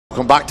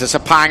Welcome back to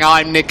Sepang.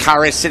 I'm Nick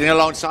Harris, sitting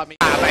alongside me.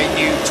 Have a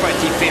new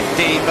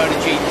 2015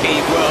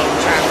 Motogp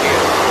World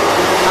Champion.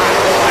 Can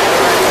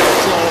Lorenzo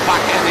claw back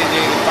into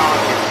the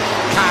advantage?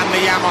 Can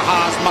the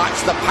Yamahas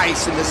match the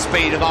pace and the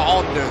speed of the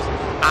Hondas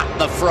at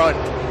the front?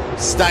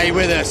 Stay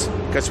with us,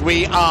 because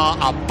we are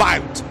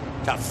about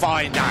to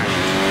find out.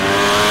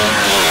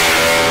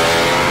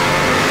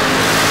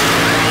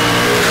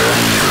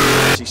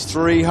 His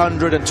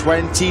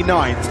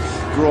 329th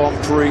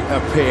Grand Prix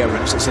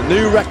appearance. It's a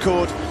new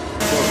record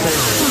for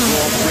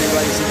Grand Prix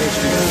racing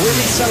history.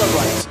 Really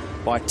celebrate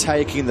by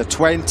taking the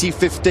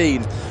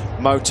 2015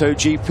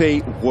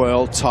 Motogp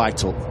World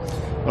title.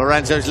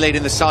 Lorenzo's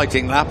leading the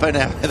sighting lap, and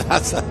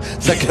that's a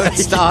good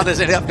start,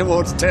 isn't it, up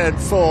towards turn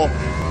 4.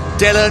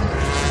 Dylan,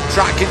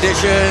 track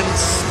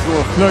conditions.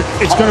 Look,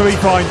 it's going to be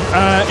fine.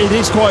 It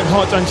is quite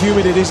hot and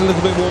humid. It is a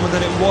little bit warmer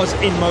than it was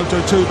in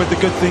Moto2, but the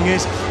good thing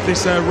is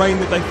this rain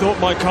that they thought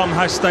might come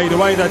has stayed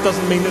away. That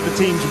doesn't mean that the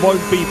teams won't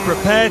be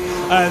prepared.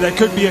 There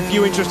could be a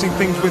few interesting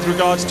things with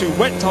regards to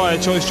wet tyre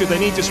choice should they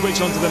need to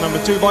switch onto the number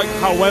 2 bike.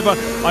 However,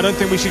 I don't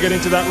think we should get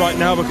into that right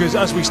now, because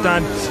as we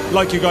stand,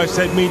 like you guys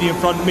said, medium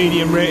front,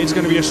 medium rear, it's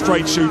going to be a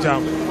straight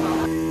shootout.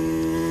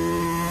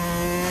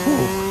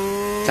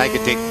 Take a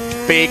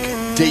big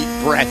deep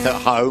breath at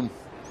home.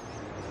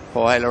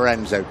 Boy,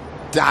 Lorenzo,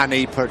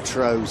 Danny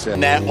Petrosa,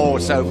 and they're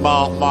also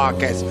Mark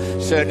Marquez,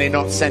 certainly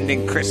not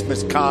sending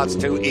Christmas cards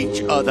to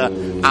each other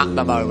at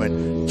the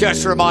moment.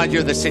 Just remind you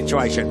of the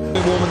situation. A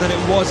bit warmer than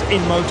it was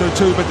in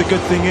Moto2, but the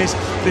good thing is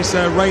this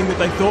rain that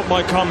they thought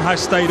might come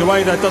has stayed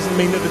away. That doesn't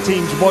mean that the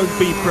teams won't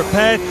be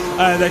prepared.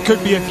 There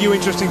could be a few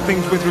interesting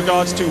things with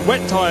regards to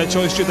wet tyre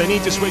choice should they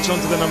need to switch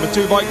onto the number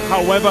 2 bike.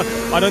 However,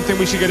 I don't think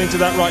we should get into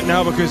that right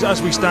now, because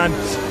as we stand,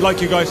 like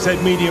you guys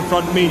said, medium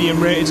front, medium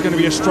rear, it's going to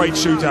be a straight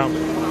shootout.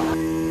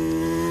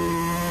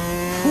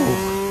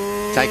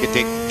 Take a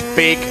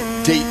big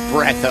deep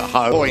breath at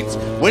home. Points.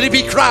 Will he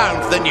be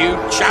crowned the new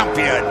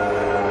champion?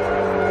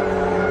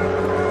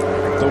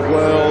 The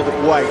world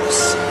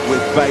waits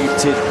with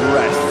bated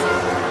breath.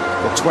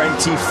 The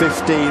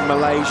 2015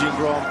 Malaysian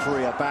Grand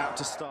Prix about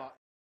to start.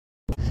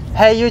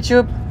 Hey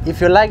YouTube, if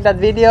you like that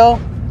video,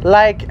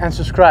 like and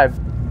subscribe.